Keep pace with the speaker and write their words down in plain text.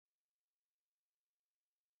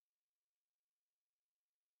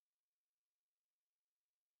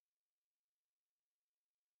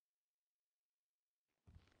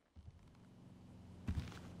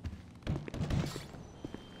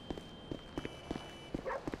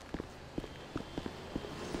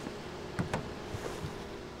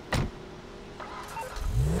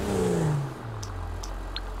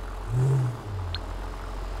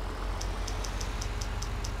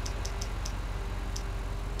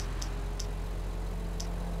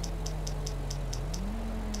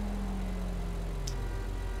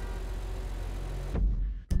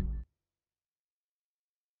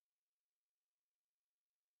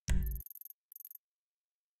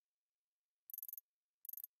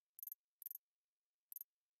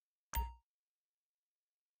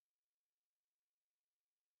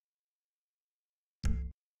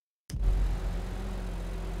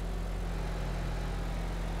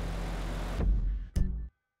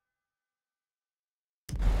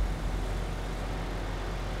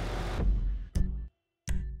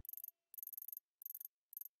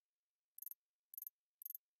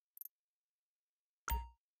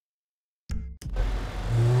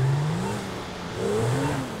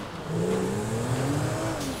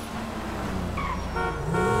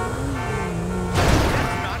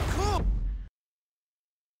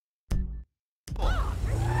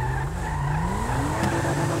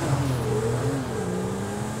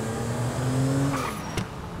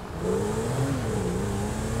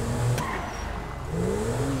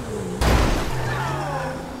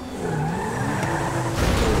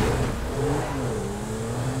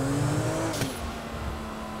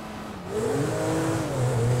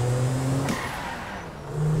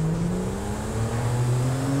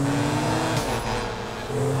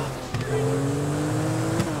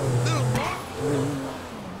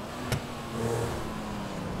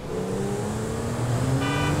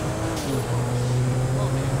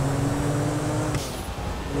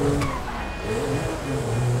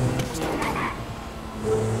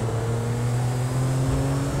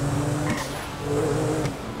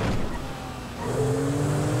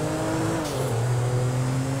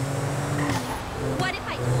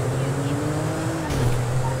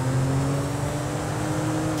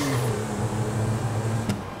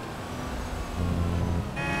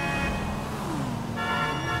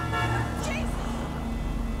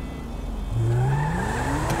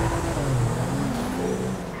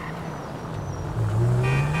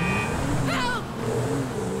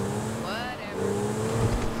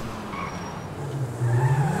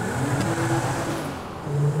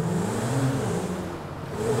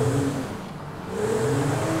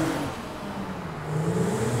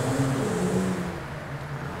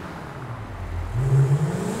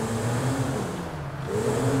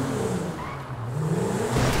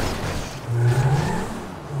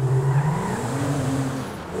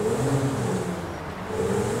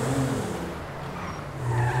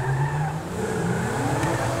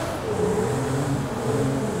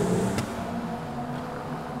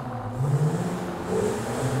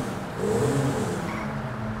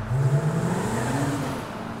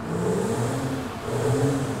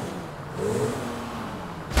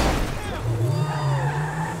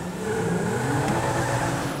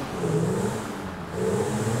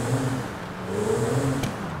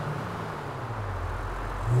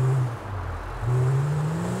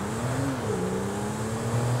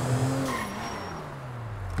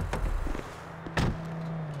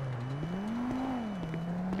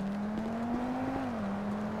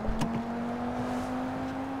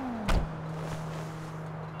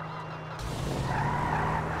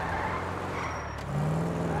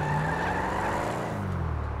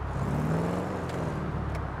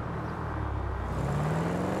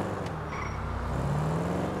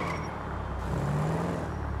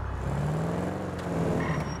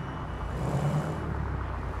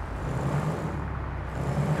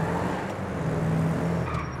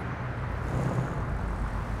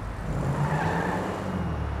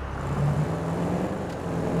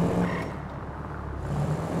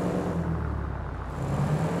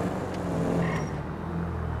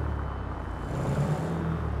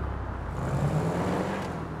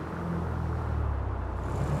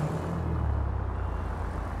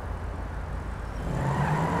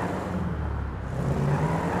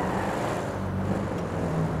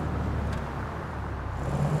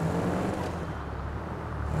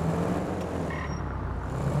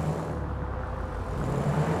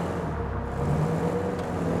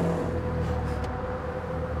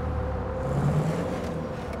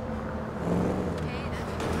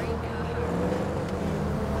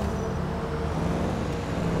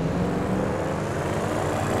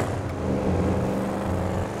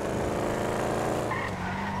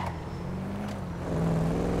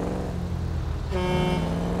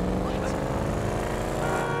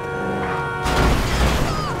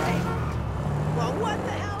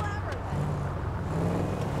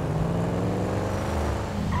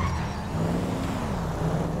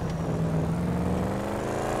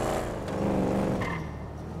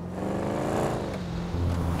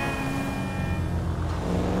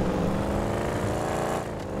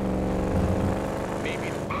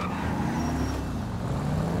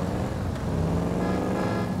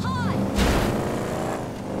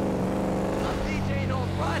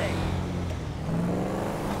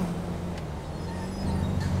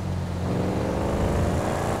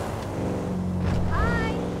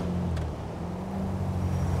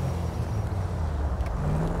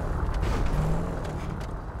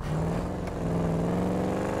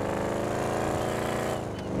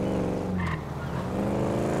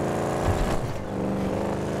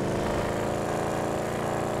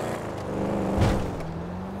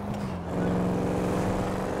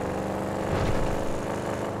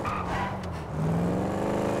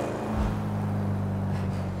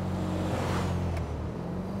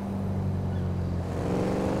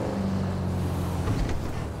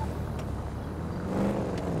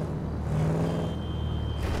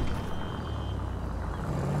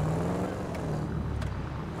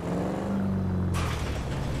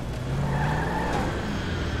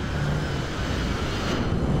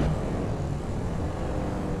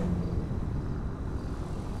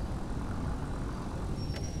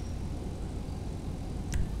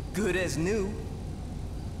good as new.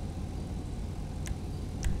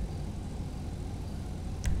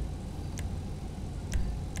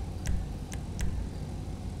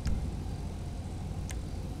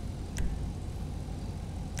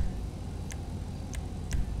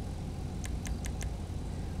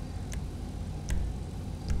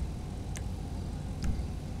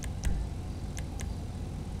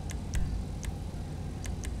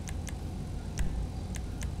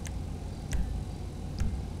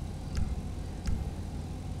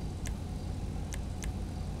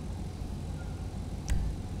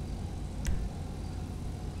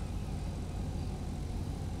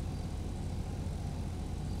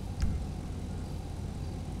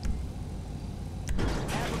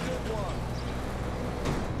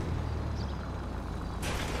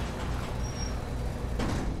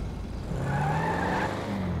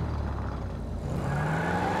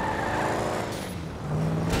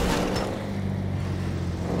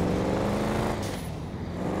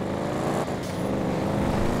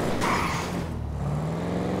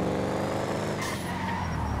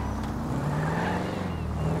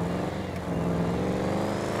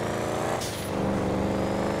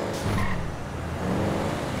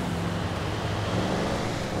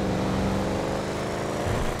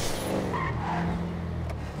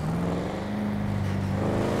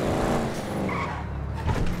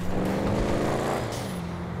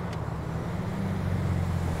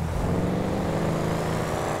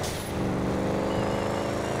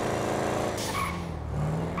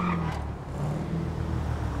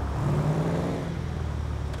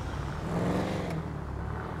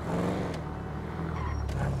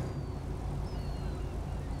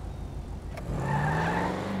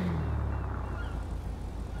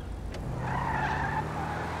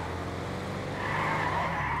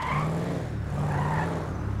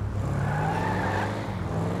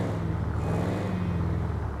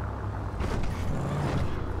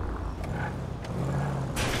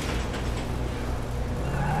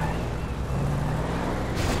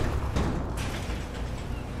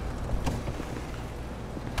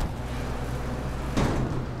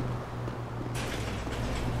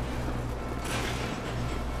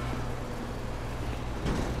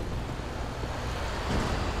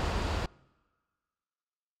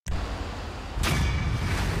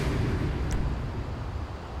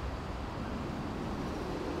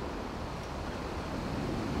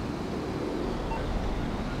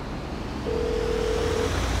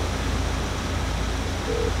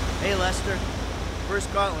 Hey, Lester.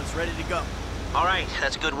 First gauntlet's ready to go. All right,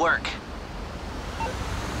 that's good work.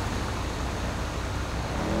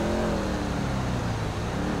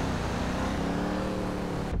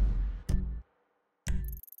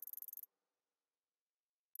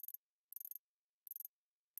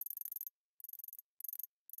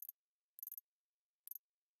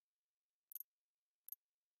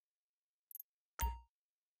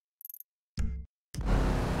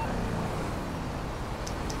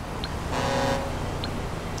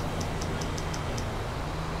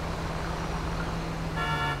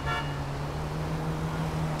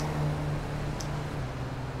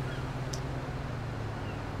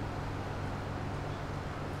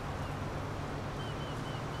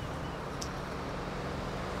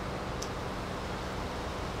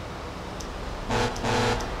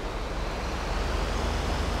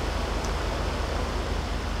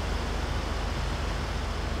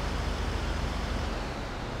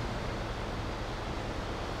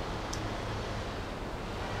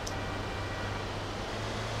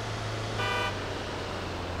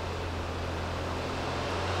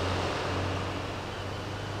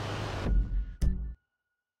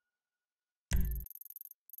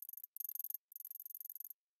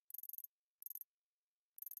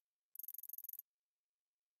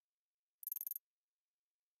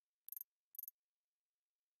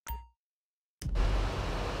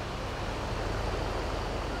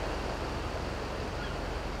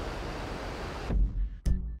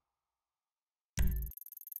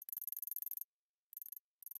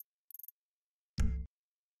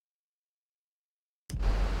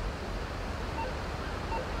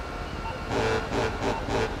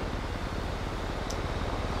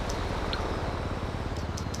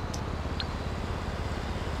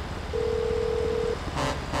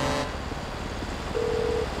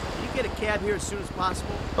 Cab here as soon as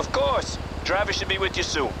possible? Of course. Driver should be with you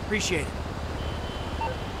soon. Appreciate it.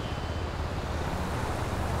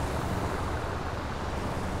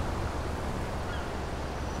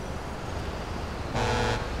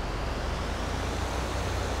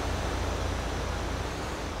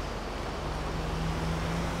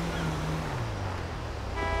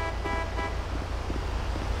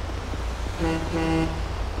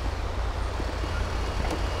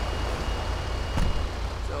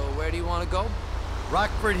 go?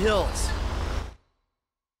 Rockford Hills.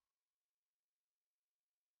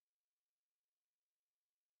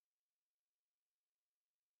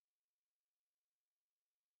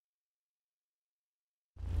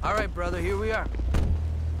 All right, brother, here we are.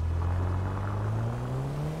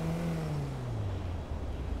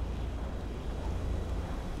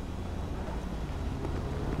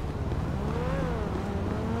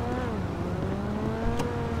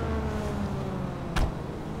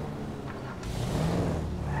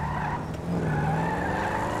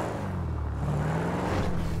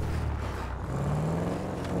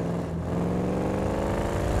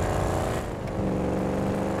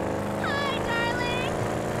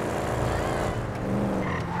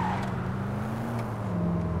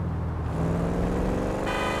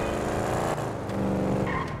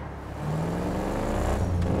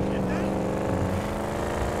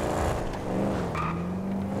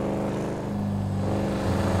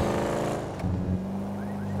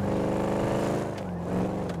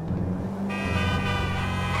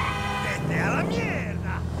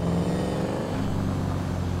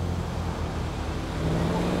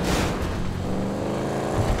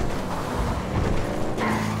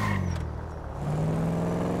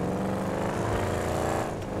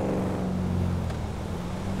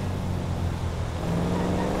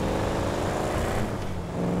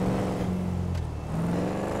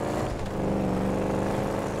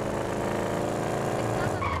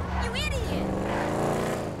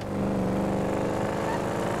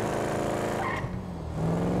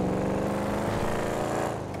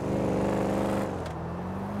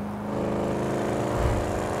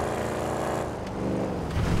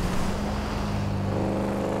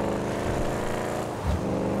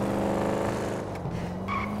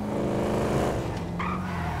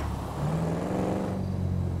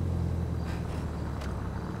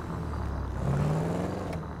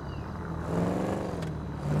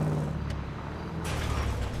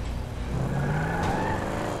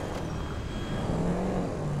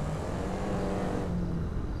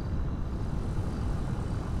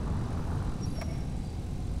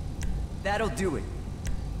 That'll do it.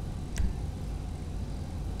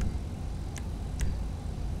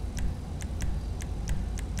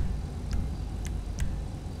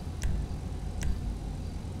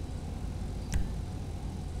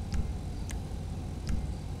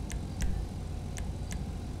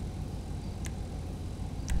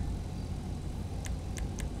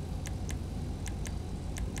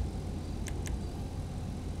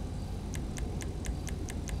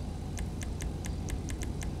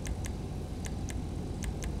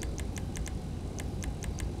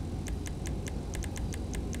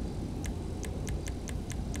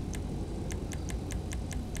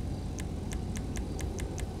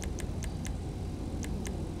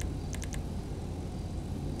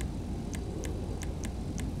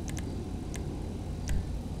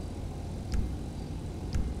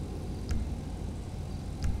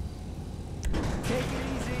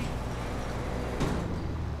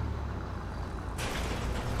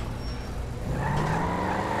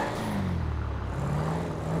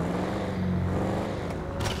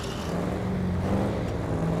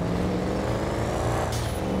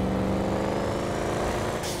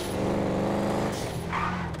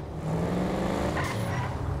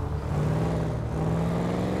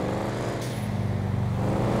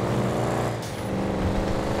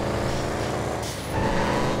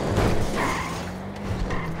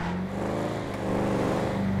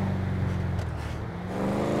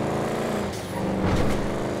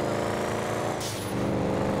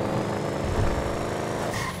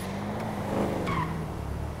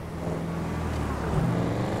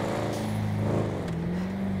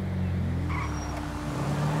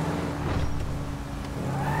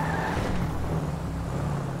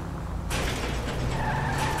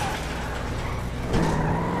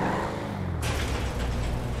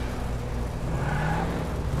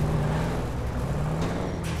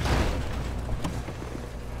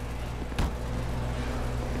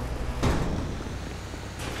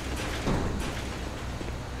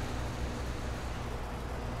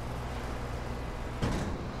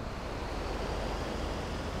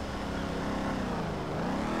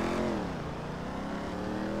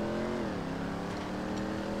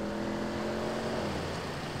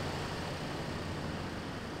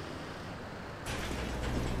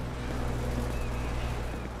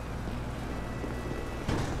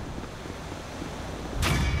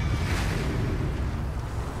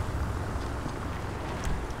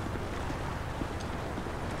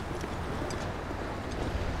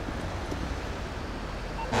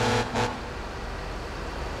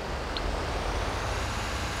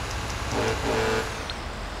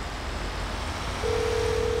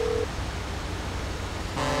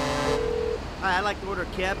 Hi, I'd like to order a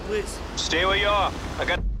cab, please. Stay where you are. I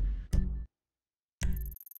got...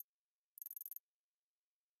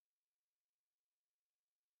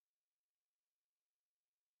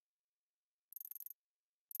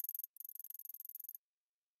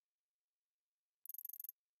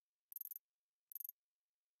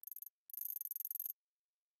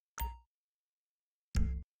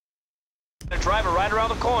 a driver right around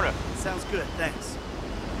the corner. Sounds good, thanks.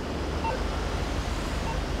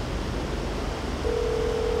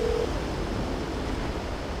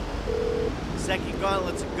 Second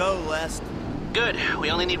gauntlet's a go, Lest. Good. We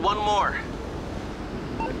only need one more.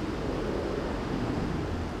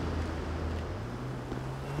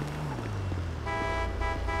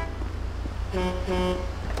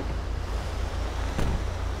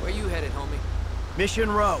 Where you headed, homie? Mission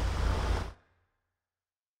Row.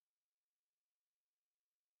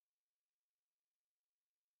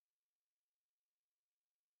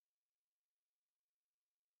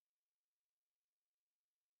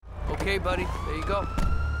 Okay, buddy. There you go.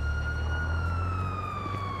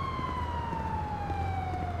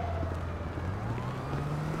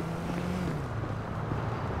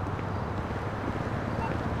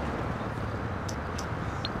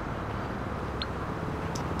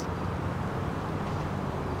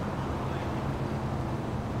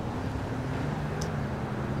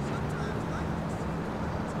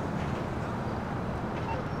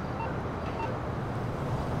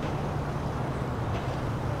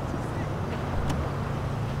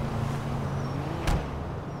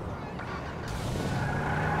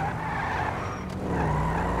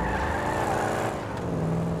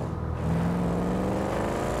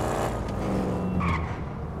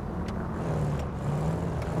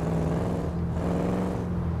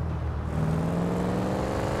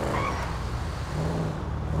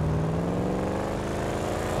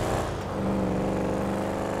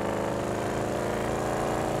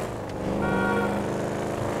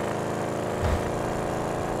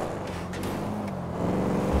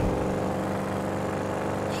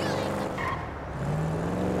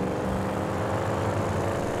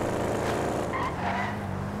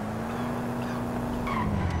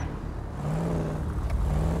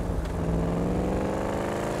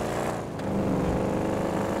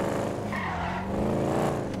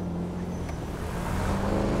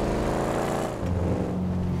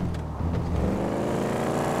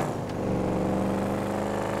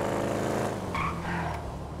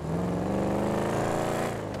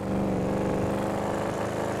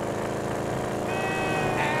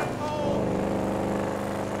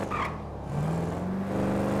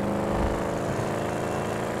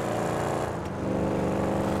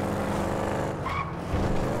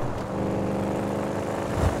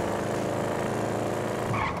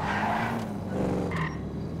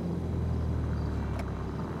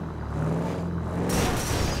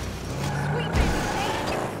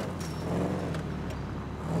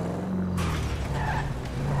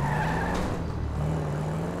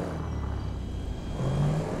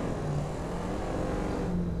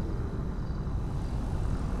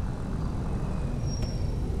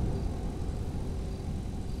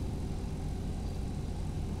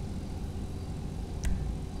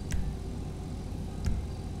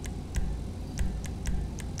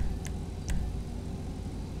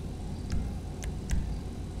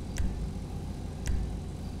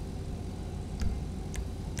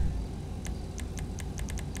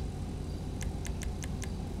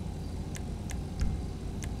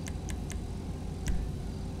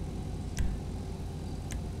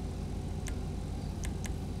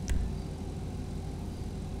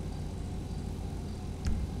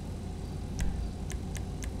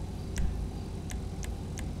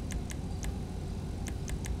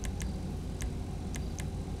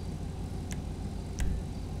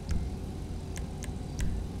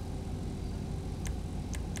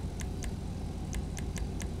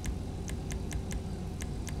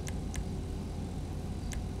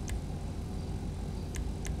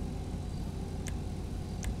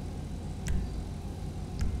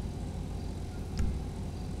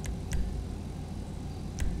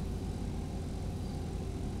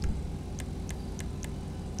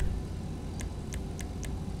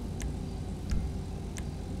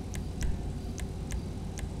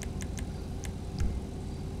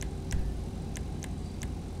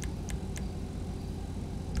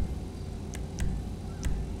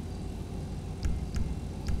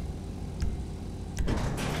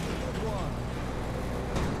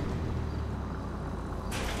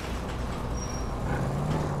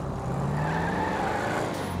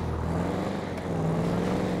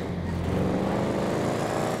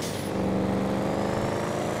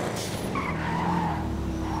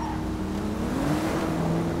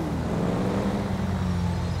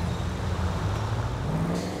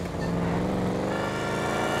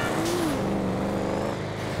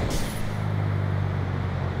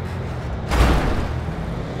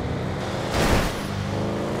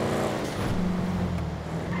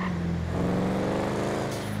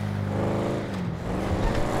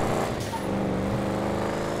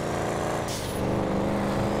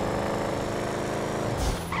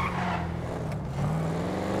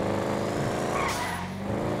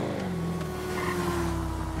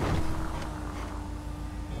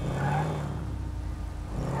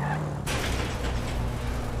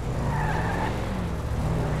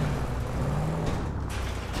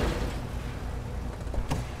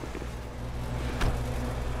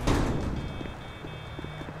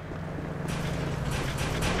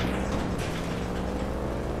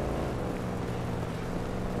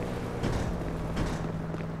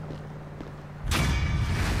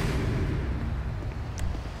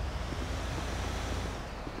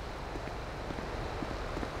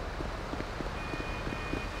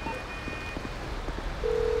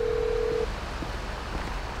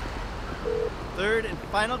 third and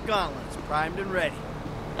final gauntlet's primed and ready.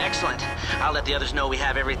 Excellent. I'll let the others know we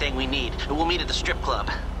have everything we need. We'll meet at the strip club.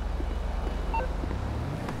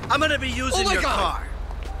 I'm gonna be using your car.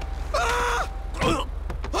 Ah! Holy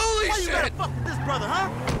Why shit! you gotta fuck with this brother, huh?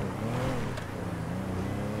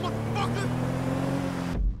 Motherfucker!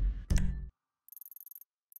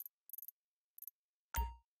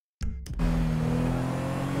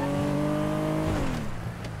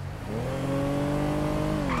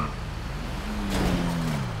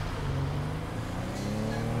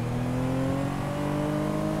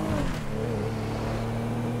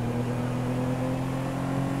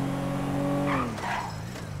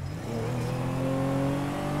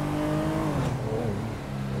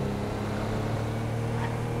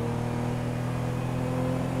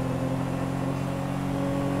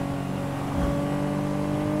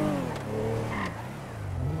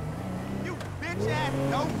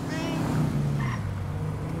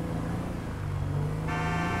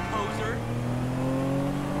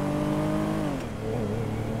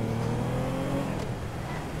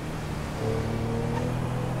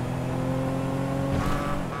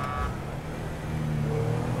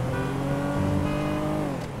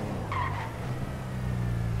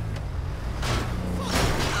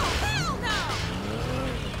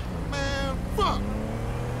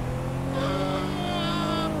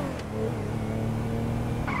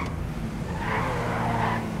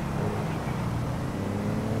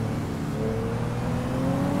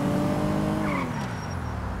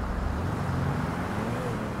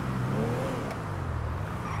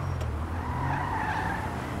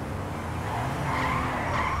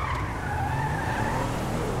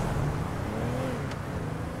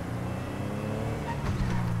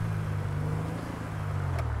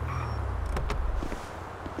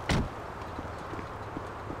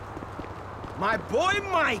 My boy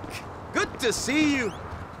Mike! Good to see you!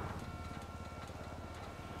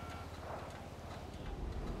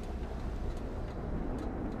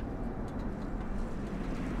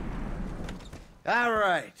 All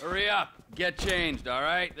right. Hurry up. Get changed, all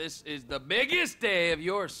right? This is the biggest day of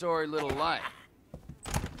your sorry little life.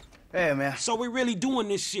 Hey, man. So we really doing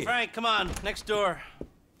this shit? Frank, come on. Next door.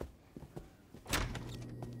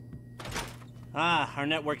 Ah, our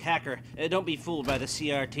network hacker. Don't be fooled by the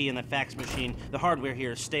CRT and the fax machine. The hardware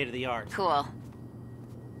here is state-of-the-art. Cool.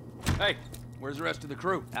 Hey, where's the rest of the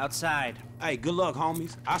crew? Outside. Hey, good luck,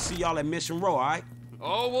 homies. I'll see y'all at Mission Row, all right?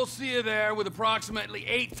 Oh, we'll see you there with approximately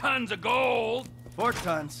 8 tons of gold. 4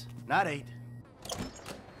 tons, not 8.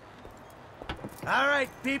 All right,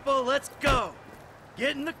 people, let's go.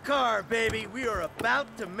 Get in the car, baby. We are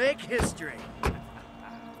about to make history.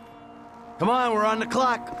 Come on, we're on the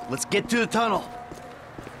clock. Let's get to the tunnel.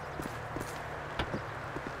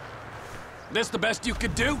 This the best you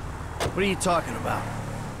could do? What are you talking about?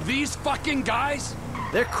 These fucking guys?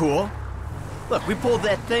 They're cool. Look, we pulled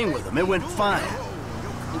that thing with them. It went fine.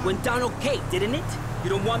 It went down okay, didn't it? You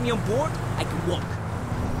don't want me on board? I can walk.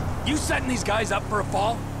 You setting these guys up for a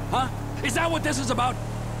fall? Huh? Is that what this is about?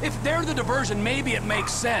 If they're the diversion, maybe it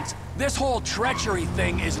makes sense. This whole treachery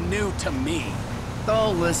thing is new to me.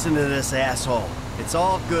 Don't listen to this asshole. It's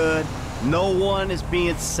all good. No one is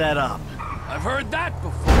being set up. I've heard that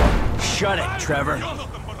before. Shut it, Trevor.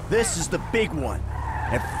 This is the big one.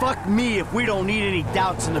 And fuck me if we don't need any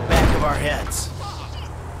doubts in the back of our heads.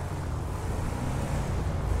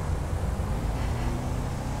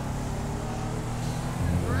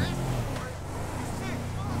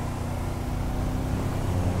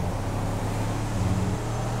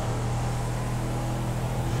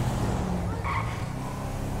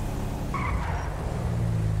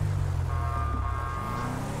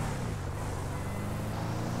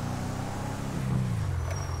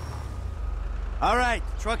 All right,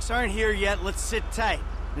 trucks aren't here yet. Let's sit tight.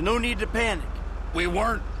 There's no need to panic. We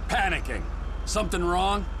weren't panicking. Something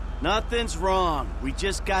wrong? Nothing's wrong. We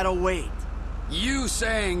just gotta wait. You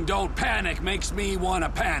saying don't panic makes me want to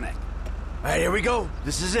panic. All right, here we go.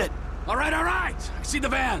 This is it. All right, all right. I see the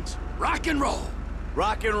vans. Rock and roll.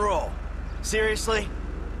 Rock and roll. Seriously?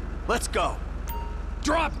 Let's go.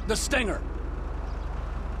 Drop the stinger.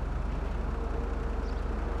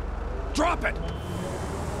 Drop it.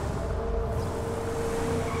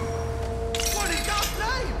 What in God's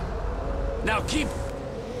name? Now keep...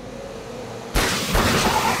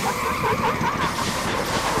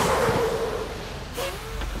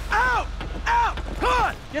 Out! Out! Come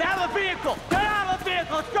on! Get out of the vehicle! Get out of the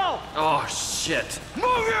vehicle! Let's go! Oh, shit.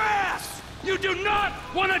 Move your ass! You do not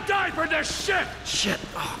want to die for this shit! Shit.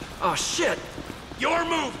 Oh, shit. Your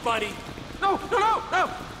move, buddy. No!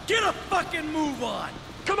 Get a fucking move on!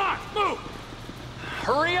 Come on, move.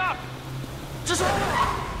 Hurry up. Just hold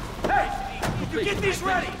on! Hey! You get these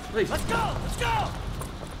ready! Please. Let's go! Let's go!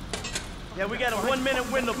 Yeah, we got a 1-minute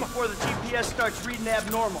window before the GPS starts reading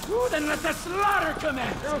abnormal. Ooh, then let the slaughter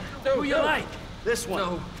commence. Who you like? This one.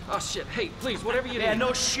 No. Oh, shit. Hey, please, whatever you Yeah, need.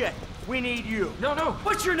 no shit. We need you. No, no.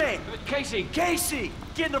 What's your name? Casey. Casey!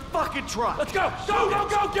 Get in the fucking truck! Let's go.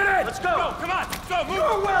 Go, get in. Let's go! Come on, let's go, move.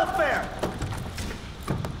 Your welfare!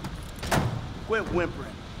 Quit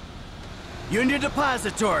whimpering. Union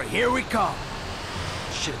Depository, here we come.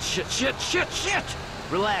 Shit.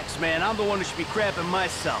 Relax, man. I'm the one who should be crapping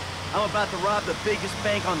myself. I'm about to rob the biggest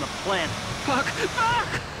bank on the planet. Fuck!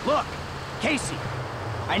 Look, Casey,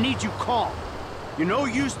 I need you calm. You're no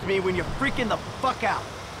use to me when you're freaking the fuck out.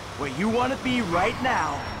 Where you want to be right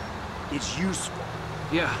now is useful.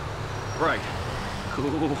 Yeah, right.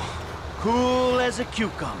 Cool. Cool as a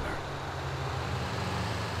cucumber.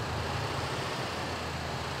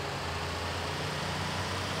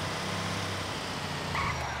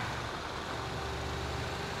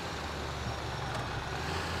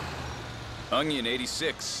 Onion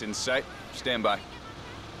 86 in sight. Stand by.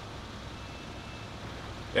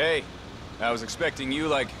 Hey, I was expecting you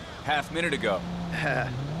like half-minute ago.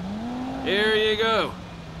 Here you go.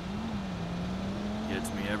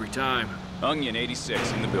 Gets me every time. Onion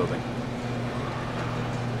 86 in the building.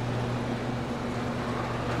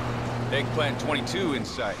 Eggplant 22 in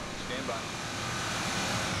sight. Stand by.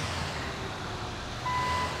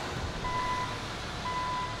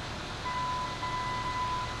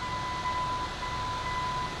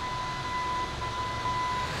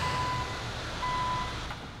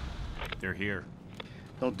 They're here.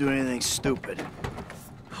 Don't do anything stupid.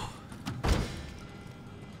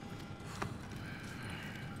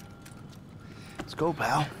 Let's go,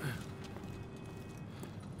 pal.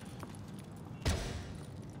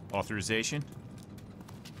 Authorization?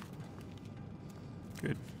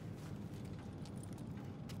 Good.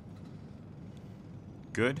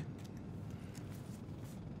 Good?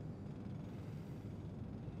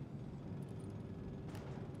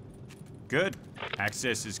 Good.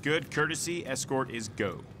 Access is good. Courtesy, escort is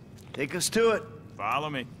go. Take us to it. Follow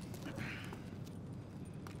me.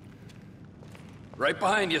 Right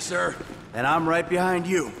behind you, sir. And I'm right behind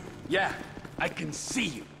you. Yeah, I can see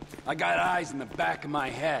you. I got eyes in the back of my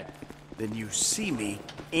head. Then you see me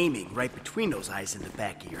aiming right between those eyes in the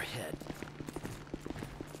back of your head.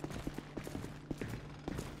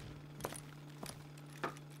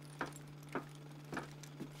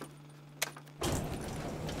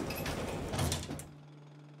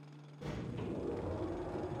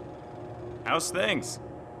 How's things?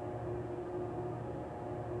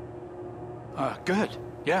 Good.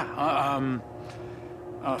 Yeah,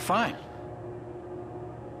 fine.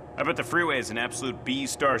 I bet the freeway is an absolute B***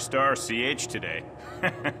 CH today.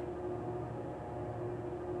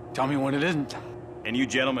 Tell me when it isn't. And you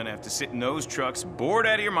gentlemen have to sit in those trucks, bored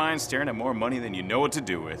out of your minds, staring at more money than you know what to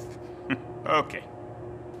do with. Okay.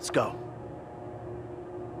 Let's go.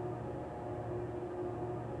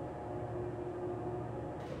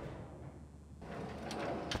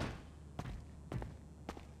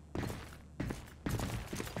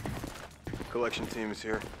 Collection team is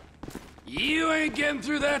here. You ain't getting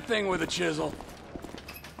through that thing with a chisel.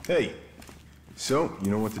 Hey, so,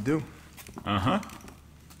 you know what to do? Uh-huh.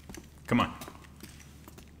 Come on.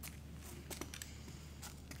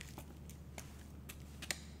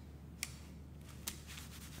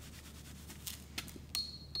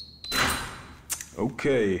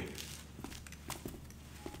 Okay.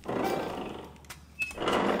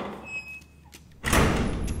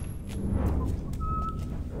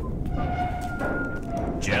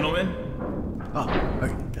 Gentlemen? Oh,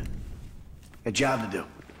 okay. A job to do.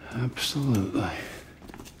 Absolutely.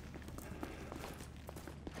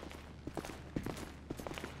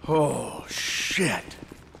 Oh, shit.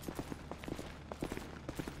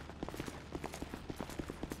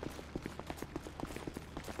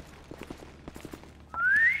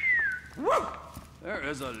 Woo! There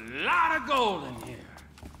is a lot of gold in here.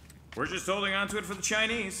 We're just holding on to it for the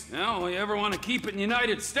Chinese. Now, you ever want to keep it in the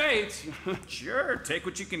United States? Sure, take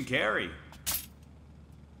what you can carry.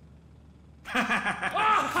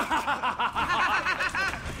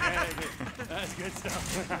 That's good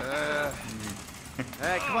stuff.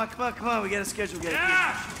 Hey, come on. We got a schedule. We gotta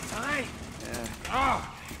keep. All right. Yeah. Oh.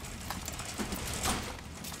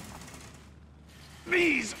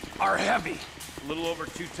 These are heavy. A little over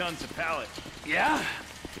 2 tons a pallet. Yeah?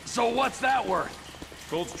 So what's that worth?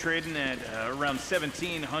 Gold's trading at around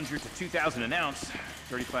 1,700 to 2,000 an ounce.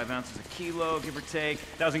 35 ounces a kilo, give or take.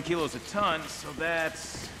 1,000 kilos a ton, so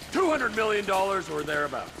that's... $200 million or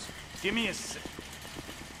thereabouts. Give me a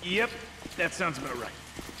Yep, that sounds about right.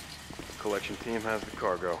 Collection team has the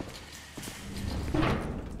cargo.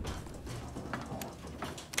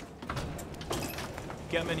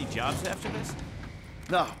 Got many jobs after this?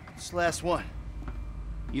 No, it's the last one.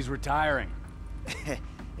 He's retiring.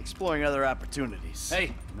 Exploring other opportunities. Hey,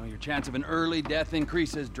 you know your chance of an early death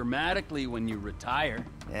increases dramatically when you retire.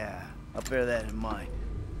 Yeah, I'll bear that in mind.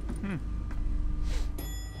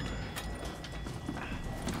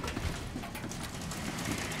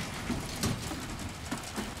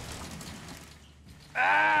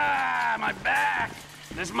 Ah, my back!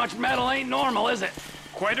 This much metal ain't normal, is it?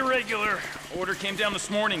 Quite irregular. Order came down this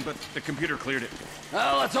morning, but the computer cleared it.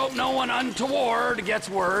 Well, let's hope no one untoward gets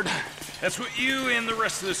word. That's what you and the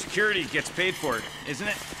rest of the security gets paid for, isn't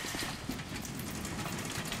it?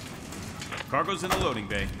 Cargo's in the loading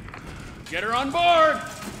bay. Get her on board!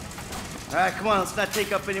 All right, come on, let's not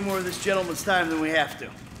take up any more of this gentleman's time than we have to.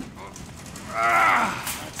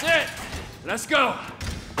 That's it! Let's go!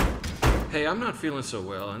 Hey, I'm not feeling so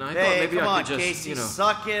well, and I thought Hey, maybe come I on, could just, Casey, you know...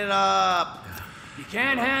 suck it up. You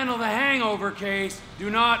can't handle the hangover, Case. Do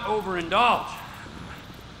not overindulge.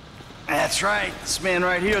 That's right. This man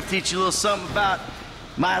right here will teach you a little something about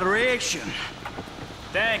moderation.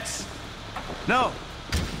 Thanks. No.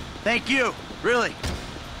 Thank you. Really.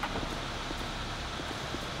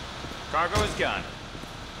 Cargo is gone.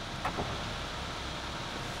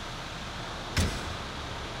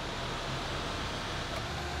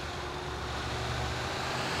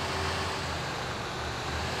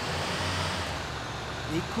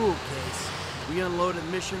 Be cool, Case. We unload at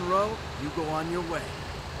Mission Row, you go on your way.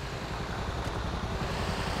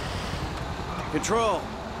 Control,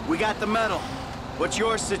 we got the metal. What's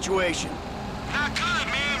your situation? Not good,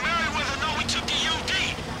 man. Merriweather know we took the UD.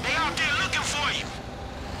 They out there looking for you.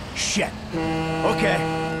 Shit. Okay.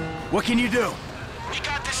 What can you do? We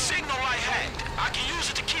got this signal I hacked. I can use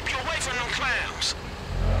it to keep you away from them clowns.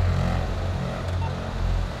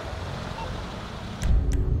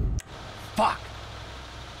 Fuck.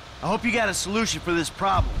 I hope you got a solution for this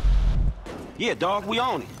problem. Yeah, dog, we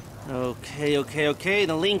own it. Okay.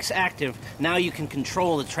 The link's active. Now you can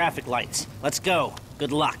control the traffic lights. Let's go.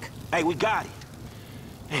 Good luck. Hey, we got it.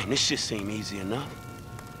 Man, this shit seem easy enough.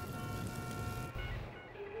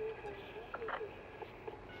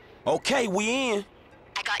 Okay, we in.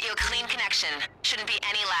 I got you a clean connection. Shouldn't be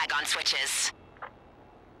any lag on switches.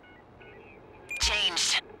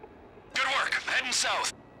 Changed. Good work. Heading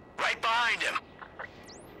south. Right behind him.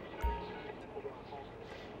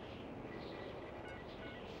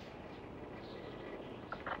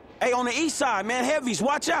 Hey, on the east side, man, heavies,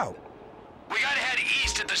 watch out. We gotta head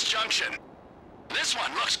east at this junction. This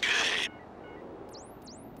one looks good.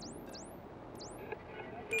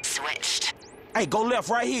 Switched. Hey, go left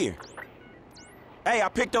right here. Hey, I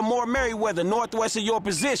picked up more Merriweather northwest of your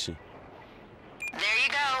position. There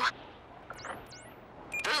you go.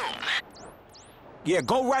 Boom. Yeah,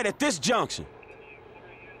 go right at this junction.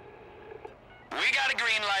 We got a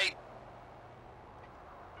green light.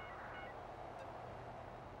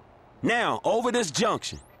 Now, over this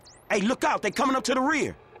junction. Hey, look out, they coming up to the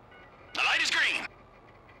rear. The light is green.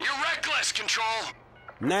 You're reckless, Control.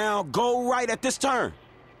 Now, go right at this turn.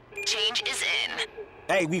 Change is in.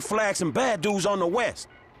 Hey, we flagged some bad dudes on the west.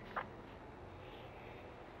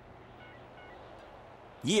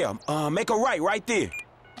 Yeah, make a right there.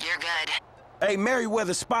 You're good. Hey,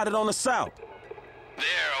 Merriweather spotted on the south.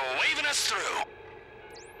 They're waving us through.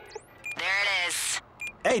 There it is.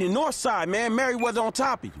 Hey, the north side, man, Merriweather on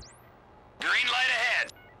top of you. Green light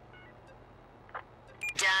ahead.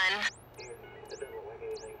 Done.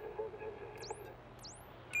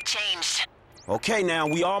 Changed. Okay, now,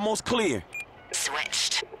 we almost clear.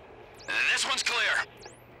 Switched. This one's clear.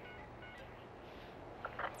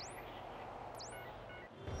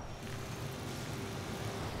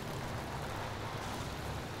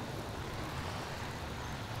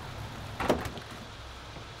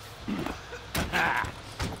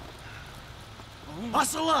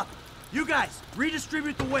 Hustle up! You guys,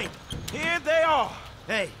 redistribute the weight. Here they are.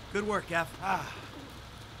 Hey, good work, F.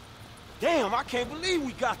 Damn, I can't believe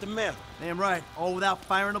we got the metal. Damn right, all without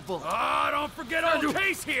firing a bullet. Oh, don't forget old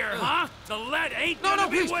Case here, huh? The lead ain't gonna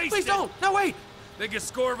be wasted. Please don't! No, wait! Biggest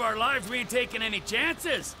score of our lives, we ain't taking any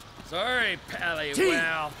chances. Sorry, Pally, T.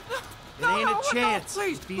 well... It ain't a chance.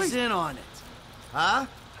 If he's in on it. Huh?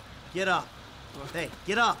 Get up. Hey,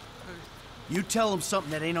 get up. You tell him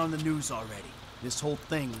something that ain't on the news already. This whole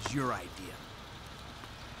thing was your idea.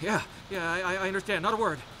 Yeah, I understand. Not a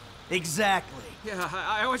word. Exactly. Yeah,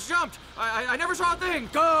 I was jumped. I never saw a thing.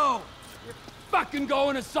 Go! You're fucking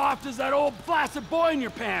going as soft as that old flaccid boy in your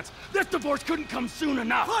pants. This divorce couldn't come soon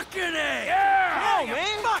enough. Fucking A! Yeah! Come on,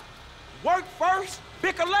 man. Fuck. Work first,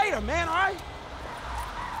 bicker later, man, all right?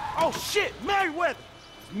 Oh, shit, Merriweather.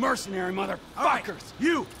 Mercenary motherfuckers. Right,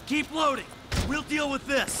 you, keep loading. We'll deal with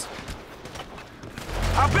this.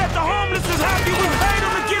 I bet the homeless is happy we paid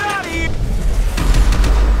them to get out of here.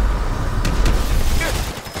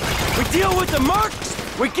 We deal with the mercs,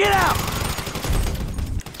 we get out.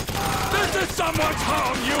 This is someone's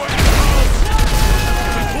home, you assholes!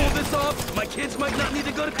 If we pull this off, my kids might not need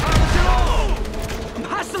to go to college at all! I'm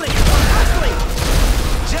hustling! I'm hustling!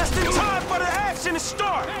 Just in time for the action to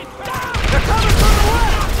start. They're coming from the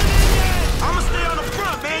left! I'ma stay on the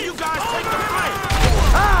front, man. You guys take the flank.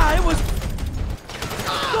 Ah, it was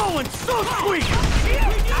going so sweet!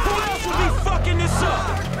 Who else would be fucking this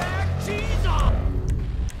up?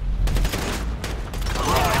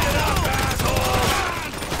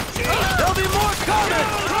 There'll be more coming!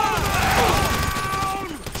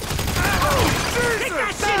 Take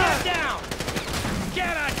that shit down!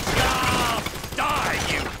 Get a job! Die,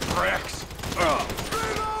 you pricks!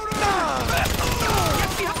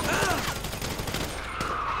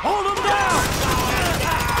 Hold them down!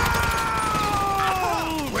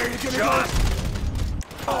 Where are you gonna go?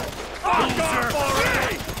 Fuck off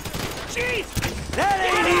already! Jeez! That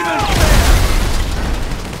ain't even fair!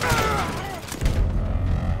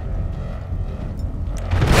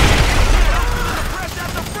 Press at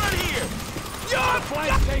the front here. The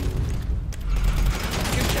flank's taken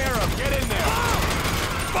care of. Get in there.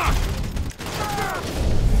 Fuck!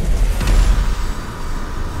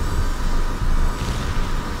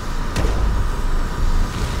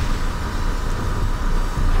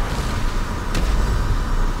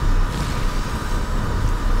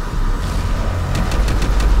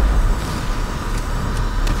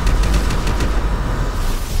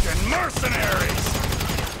 Mercenaries!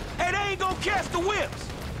 Hey, they ain't gonna catch the whips.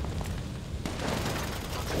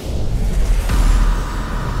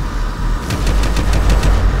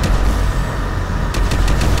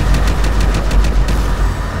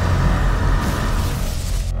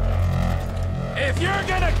 If you're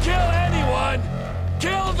gonna kill anyone,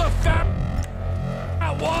 kill the fat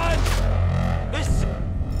one! It's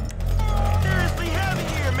seriously heavy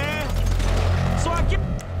here, man. So I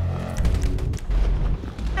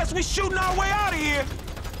guess we shooting our way out of here.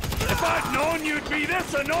 If I'd known you'd be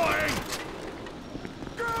this annoying!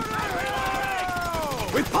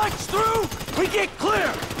 We punch through, we get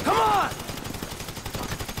clear! Come on!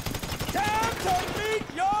 Time to meet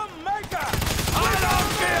your maker. I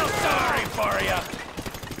don't feel sorry for you!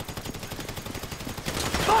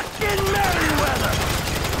 Fucking Merryweather!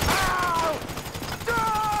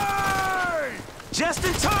 Die! Just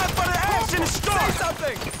in time for the action to start. Say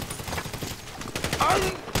something.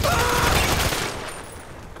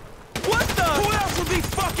 What the? Who else would be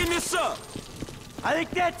fucking this up? I think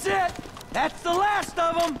that's it! That's the last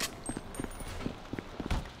of them!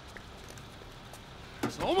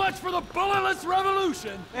 So much for the bulletless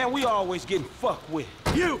revolution! Man, we always getting fucked with.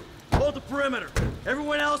 You! Hold the perimeter!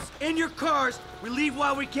 Everyone else, in your cars! We leave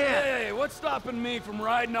while we can! Hey, what's stopping me from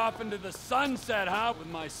riding off into the sunset, huh? With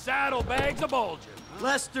my saddlebags a-bulging? Huh?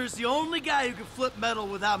 Lester's the only guy who can flip metal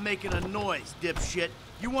without making a noise, dipshit.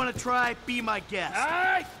 You wanna try? Be my guest. All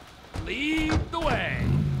right, lead the way.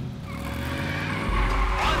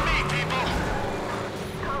 On me, people.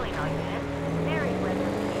 Calling all units. Merryweather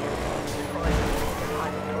scans. Reporting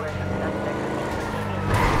depository of suspect.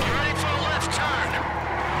 Get ready for a left turn.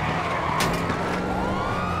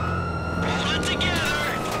 Hold it together.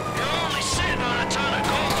 You're only sitting on a ton of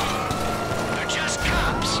gold. They're just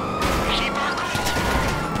cops. Keep our cool.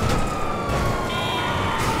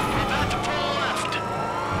 We're about to pull left.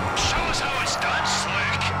 Show us how it's done,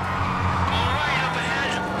 slick. Go right up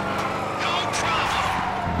ahead. No problem.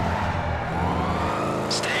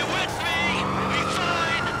 Stay with me.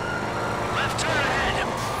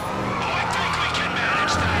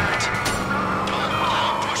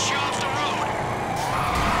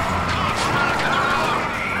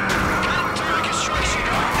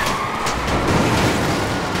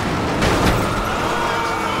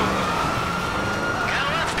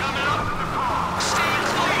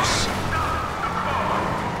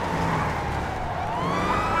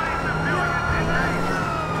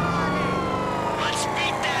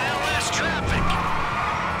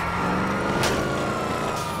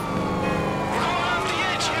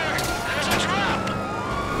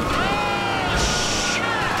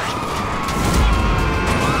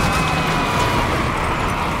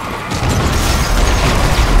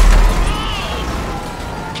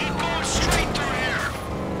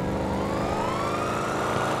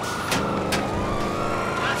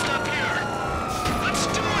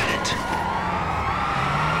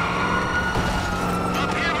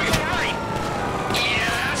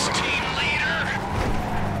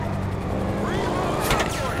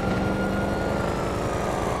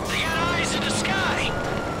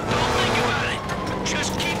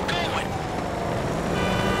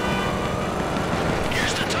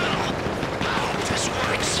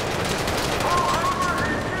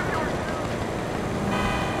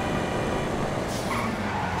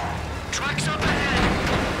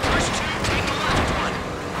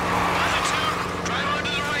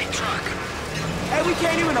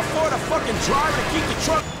 the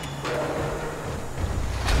truck!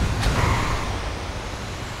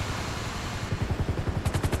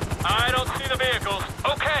 I don't see the vehicles.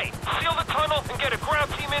 Okay, seal the tunnel and get a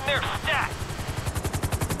ground team in there stat.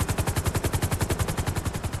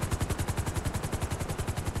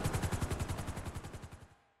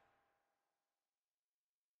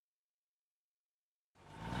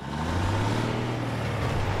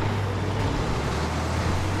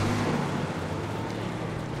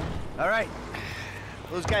 All right.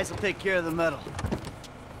 Those guys will take care of the metal.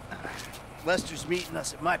 Lester's meeting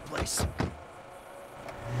us at my place.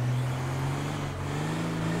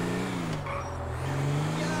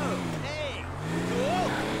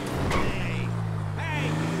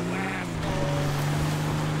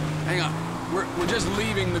 Hang on. We're just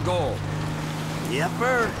leaving the goal.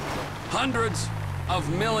 Yepper. Hundreds of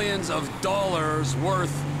millions of dollars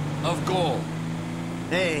worth of gold.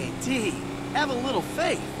 Hey, T, have a little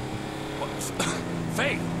faith.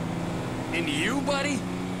 Faith? In you, buddy?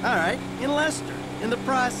 All right, in Lester, in the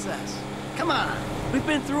process. Come on, we've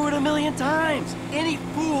been through it a million times. Any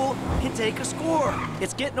fool can take a score.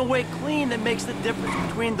 It's getting away clean that makes the difference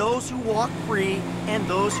between those who walk free and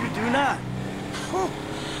those who do not.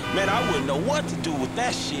 Man, I wouldn't know what to do with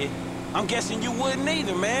that shit. I'm guessing you wouldn't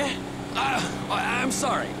either, man. I'm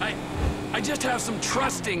sorry. I just have some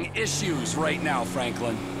trusting issues right now,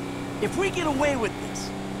 Franklin. If we get away with this,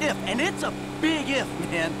 and it's a big if,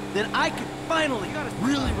 man, then I could finally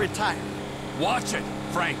really retire. Watch it,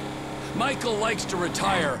 Frank. Michael likes to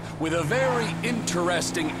retire with a very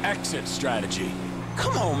interesting exit strategy.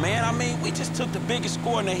 Come on, man. I mean, we just took the biggest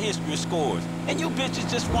score in the history of scores, and you bitches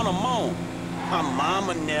just want to moan. My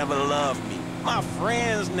mama never loved me. My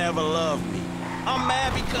friends never loved me. I'm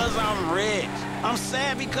mad because I'm rich. I'm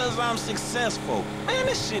sad because I'm successful. Man,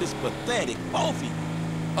 this shit is pathetic, both of you.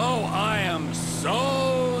 Oh, I am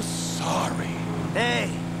so sorry. Hey,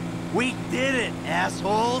 we did it,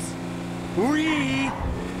 assholes. We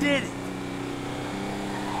did it.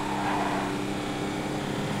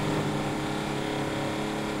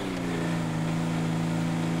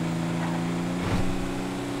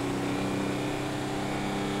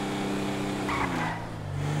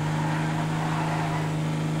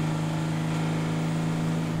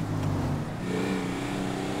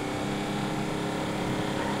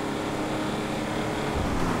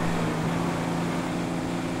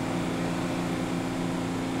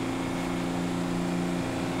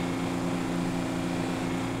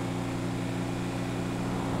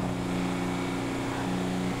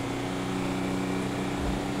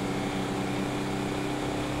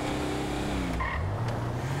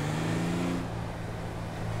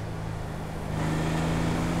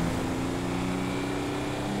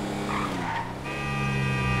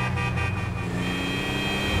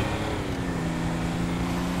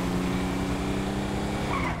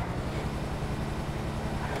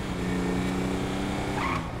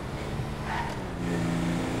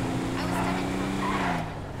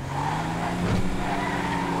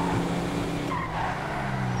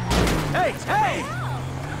 Hey!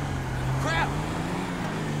 Crap!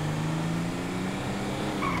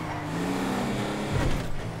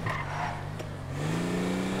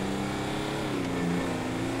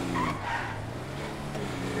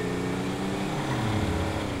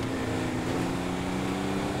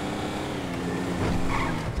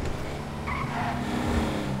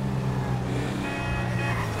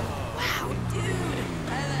 Wow, dude!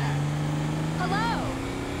 Hello!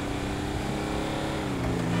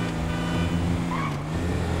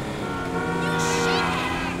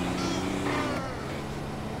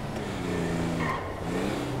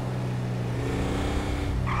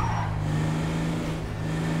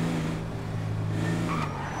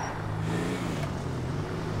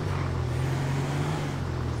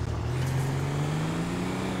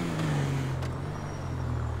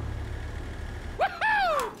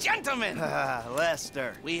 Gentlemen!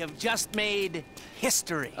 Lester. We have just made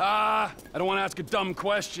history. I don't want to ask a dumb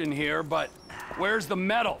question here, but where's the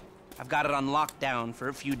metal? I've got it on lockdown for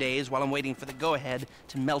a few days while I'm waiting for the go-ahead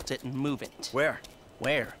to melt it and move it. Where?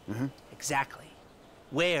 Where? Exactly.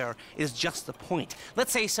 Where is just the point.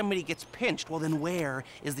 Let's say somebody gets pinched, well then where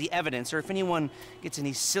is the evidence? Or if anyone gets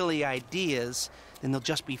any silly ideas, then they'll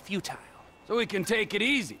just be futile. So we can take it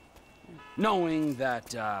easy, knowing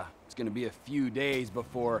that it's gonna be a few days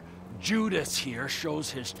before Judas here shows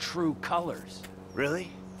his true colors. Really?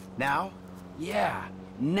 Now? Yeah,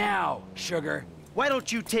 now, sugar. Why don't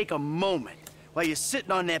you take a moment while you're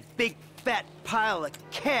sitting on that big fat pile of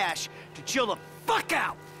cash to chill the fuck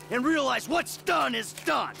out and realize what's done is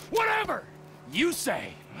done? Whatever you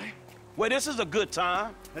say. Well, this is a good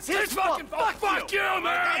time. That's his fault. Fuck you,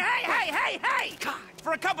 man! Hey! God,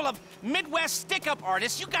 for a couple of Midwest stick-up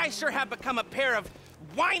artists, you guys sure have become a pair of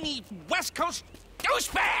whiny West Coast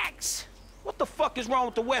douchebags! What the fuck is wrong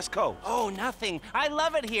with the West Coast? Oh, nothing. I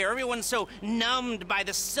love it here. Everyone's so numbed by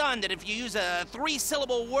the sun that if you use a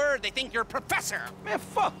 3-syllable word, they think you're a professor. Man,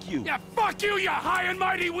 fuck you. Yeah, fuck you, you high and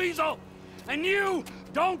mighty weasel! And you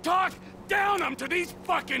don't talk down them to these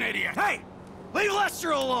fucking idiots! Hey! Leave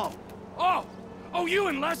Lester alone! Oh, you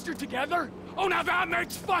and Lester together? Oh, now that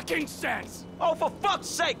makes fucking sense! Oh, for fuck's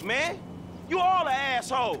sake, man. You all the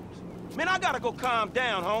assholes. Man, I gotta go calm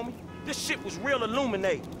down, homie. This shit was real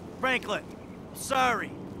illuminating. Franklin,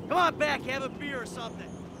 sorry. Come on back, have a beer or something.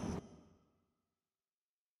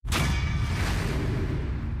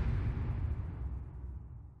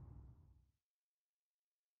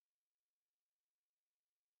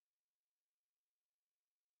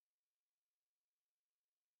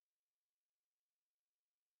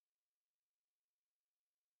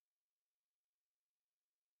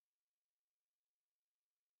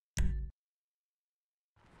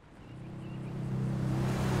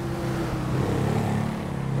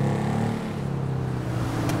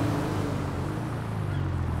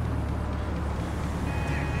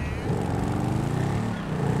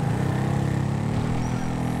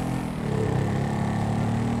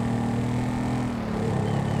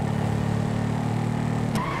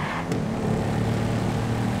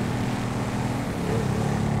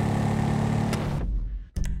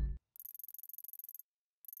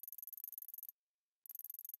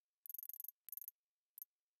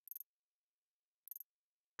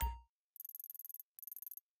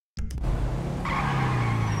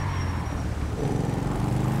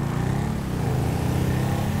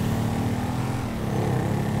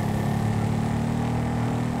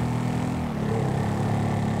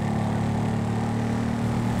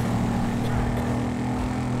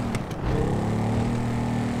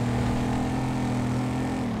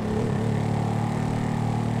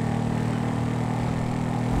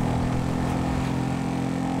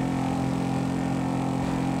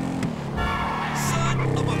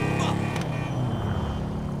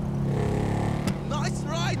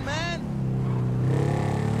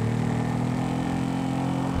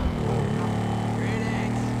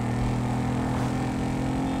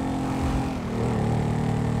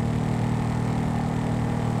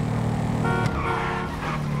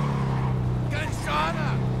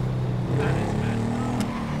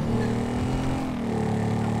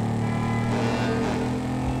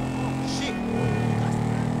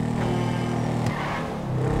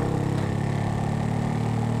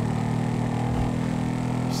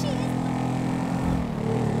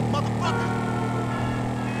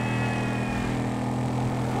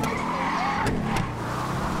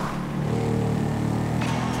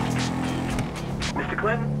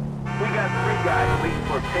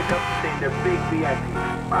 They're big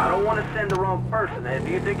VIPs. I don't want to send the wrong person.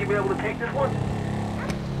 Do you think you'll be able to take this one?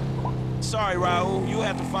 Sorry, Raul. You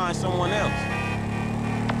have to find someone else.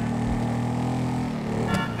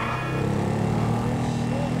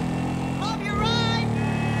 Hope you're right!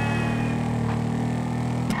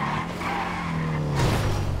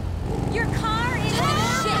 Your car is shit!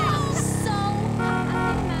 So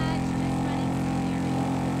fucking much just running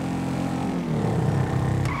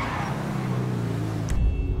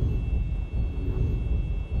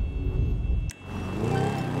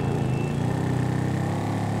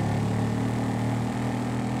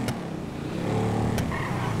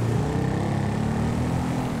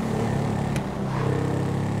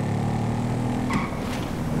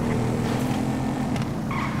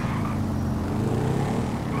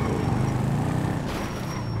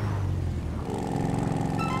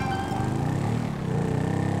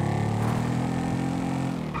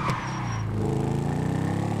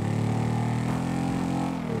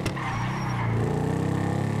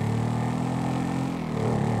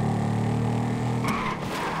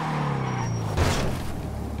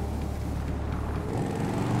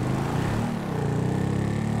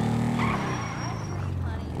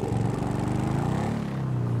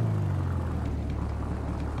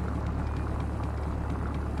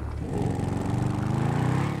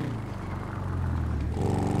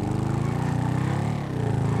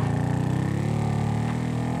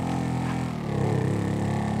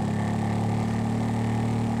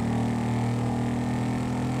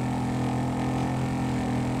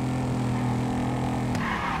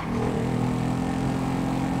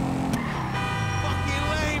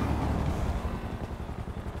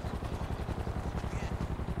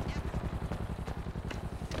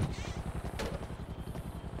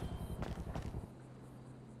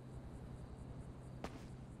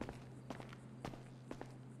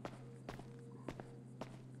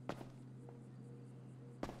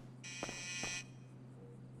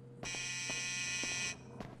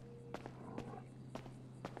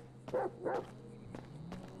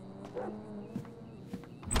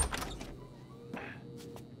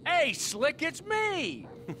Hey, Slick, it's me!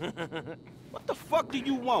 What the fuck do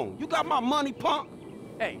you want? You got my money, punk?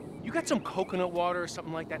 Hey, you got some coconut water or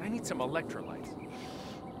something like that? I need some electrolytes.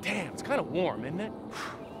 Damn, it's kind of warm, isn't it?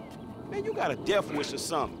 Man, you got a death wish or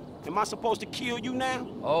something. Am I supposed to kill you now?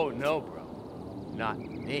 Oh, no, bro. Not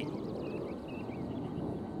me.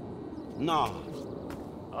 Nah.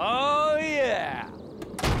 Oh, yeah.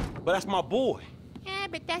 But that's my boy. Yeah,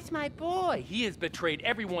 but that's my boy. He has betrayed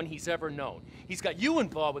everyone he's ever known. He's got you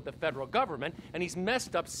involved with the federal government, and he's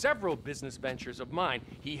messed up several business ventures of mine.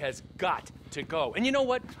 He has got to go. And you know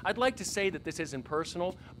what? I'd like to say that this isn't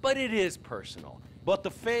personal, but it is personal. But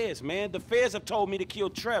the feds, man, the feds have told me to kill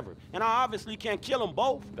Trevor, and I obviously can't kill them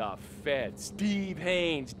both. The feds, Steve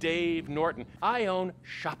Haynes, Dave Norton. I own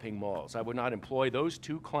shopping malls. I would not employ those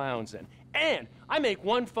two clowns in. And I make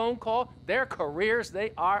one phone call, their careers,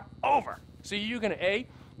 they are over. So you're gonna A,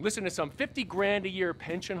 listen to some 50 grand a year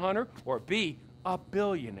pension hunter, or B, a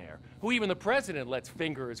billionaire, who even the president lets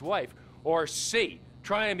finger his wife, or C,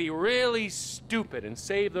 try and be really stupid and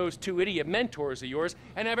save those two idiot mentors of yours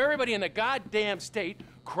and have everybody in the goddamn state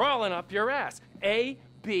crawling up your ass. A,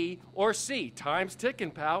 B, or C. Time's ticking,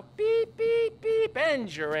 pal. Beep, beep, beep.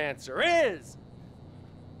 And your answer is...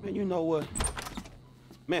 Man, you know what?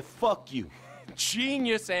 Man, fuck you.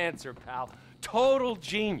 Genius answer, pal. Total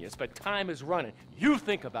genius, but time is running. You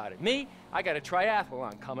think about it. Me, I got a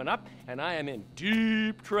triathlon coming up, and I am in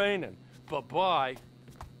deep training. Bye-bye.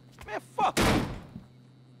 Man, fuck you.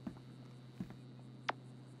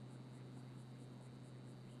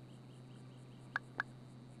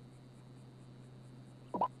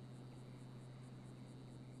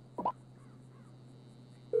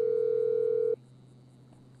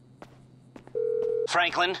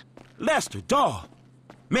 Franklin? Lester, dawg.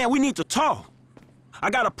 Man, we need to talk. I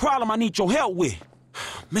got a problem I need your help with.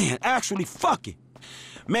 Man, actually, fuck it.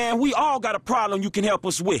 Man, we all got a problem you can help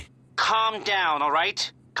us with. Calm down, all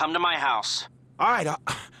right? Come to my house. All right,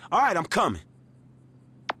 I'm coming.